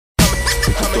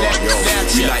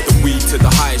We like the weed to the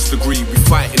highest degree. We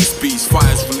fight in this beast,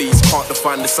 fires released, can't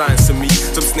define the science in me.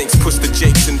 Some snakes push the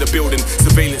jakes in the building,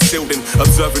 surveillance sealed in,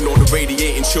 observing all the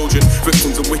radiating children.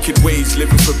 Victims of wicked ways,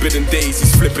 living forbidden days.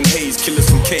 He's flipping haze, killers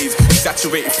from caves, a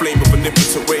saturated flame of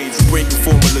omnipotent rage. Breaking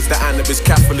formulas, the Anubis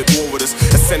Catholic war with us.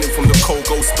 Ascending from the cold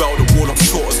ghost spell, the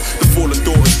warlocks taught us. The fallen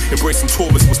daughters, embracing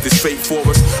Taurus, was this fate for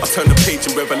us? I turn the page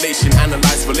in Revelation,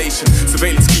 analyze relation.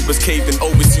 Surveillance keep us caved in,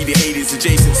 oversee the Hades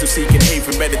adjacent. So seeking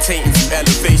haven, meditating through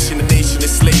elevation. The nation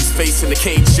is slaves, facing the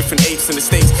cage, shifting apes in the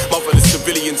states. Motherless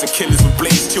civilians and killers with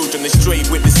blades. Children astray,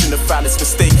 witnessing the phallus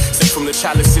mistake. Sent from the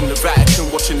chalice in the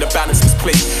Vatican, watching the balance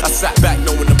misplaced. I sat back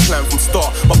knowing the plan from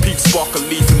start. My peeps spark a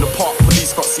leaf in the park.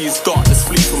 Police can't see his dark, let's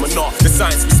flee from a knot. The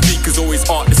science we speak is always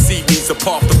art. The seed needs a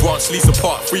path, the branch leads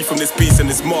apart. Free from this beast and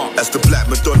his mark. As the black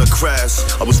Madonna cries,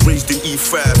 I was raised in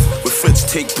E5, where French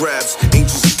take brabs,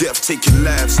 angels of death taking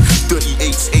lives.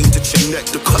 38s aimed at your neck,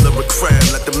 the color of crime.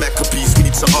 Like the Maccabees, we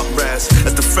need to uprise.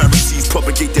 As the Pharisees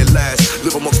propagate their lies,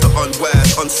 live amongst the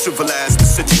unwise, uncivilized,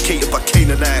 miseducated by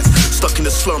Canaanites. Stuck in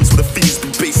the slums where the fiends be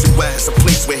basing wise. A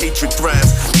place where hatred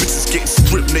thrives. Bitches getting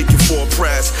stripped naked for a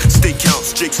prize.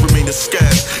 Stakeouts, jakes remain as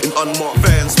skies. In unmarked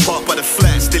vans, parked by the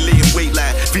flats. They lay in wait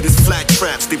like Venus flag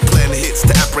traps. They plan hits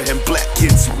to apprehend black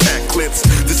kids who pack clips.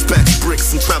 Dispatch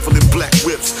bricks and travel in black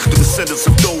whips. The descendants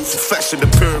of those who fashioned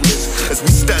the pyramids. As we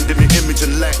stand in the image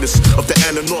and likeness of the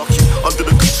Anunnaki, under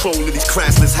the control of these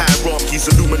crassless hierarchies.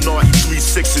 Illuminati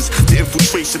 3/6s. The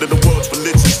infiltration of the world's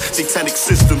religions. Satanic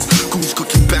systems. Goons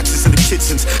cooking batches in the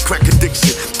kitchens. Crack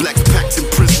addiction. Blacks packed in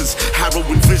prisons.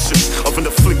 Harrowing visions of an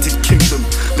afflicted kingdom.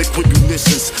 Liquid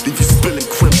munitions. Leave you spilling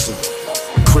crimson.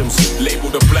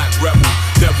 Labeled a black rebel.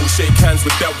 Devil shake hands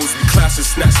with devils. We clash and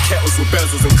snatch kettles with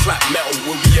bezels and clap metal.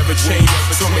 Will we ever change?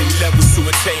 So many levels to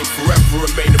attain.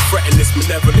 Forever remain a threat in this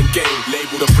malevolent game.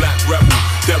 Labeled a black rebel.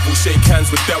 Devil shake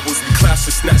hands with devils. We clash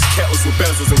and snatch kettles with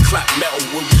bezels and clap metal.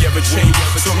 Will we ever change?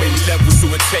 So many levels to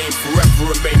attain.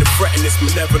 Forever remain a threat in this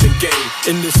malevolent game.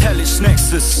 In this hellish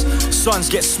nexus, sons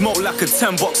get smoked like a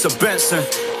 10-box of Benson.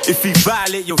 If you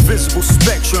violate your visible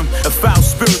spectrum, a foul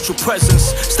spiritual presence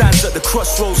stands at the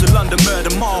crossroads of London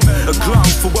murder mob. A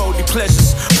glutton for worldly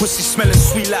pleasures, pussy smelling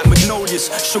sweet like magnolias,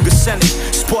 sugar scented,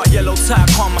 spot yellow tie,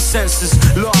 calm my senses,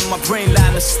 low on my brain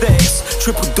line aesthetics.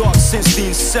 Triple dark since the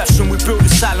inception, we build the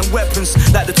silent weapons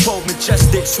like the 12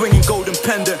 majestic, swinging golden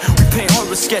pendant. We paint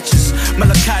horror sketches.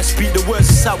 Malachi speak the words,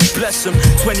 that's how we bless them.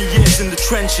 20 years in the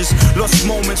trenches, lost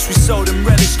moments we seldom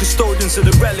relish, custodians of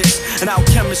the relics, and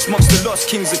alchemists amongst the lost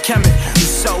kings of Kemet. We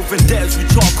self and debts, we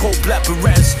charcoal black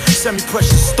berets,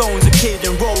 semi-precious stones,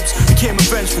 Acadian robes, became a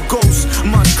vengeful ghost.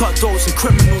 Amongst cutthroats and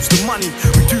criminals, the money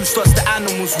reduced us to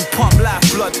animals. We pump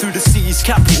lifeblood through the city's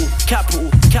capital.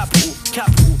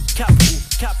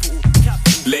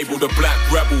 Labeled a black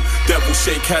rebel. Devil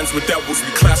shake hands with devils.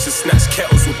 We clash and snatch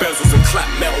kettles with bezels and clap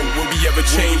metal. Will we ever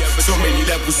change? So many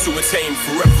levels to attain.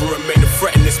 Forever remain a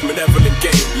threat in this malevolent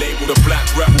game. Labeled a black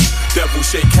rebel. Devil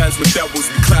shake hands with devils.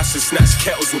 We clash and snatch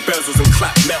kettles with bezels and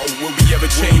clap metal. Will we ever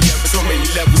change? So many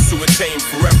levels to attain.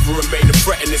 Forever remain a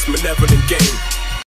threat in this malevolent game.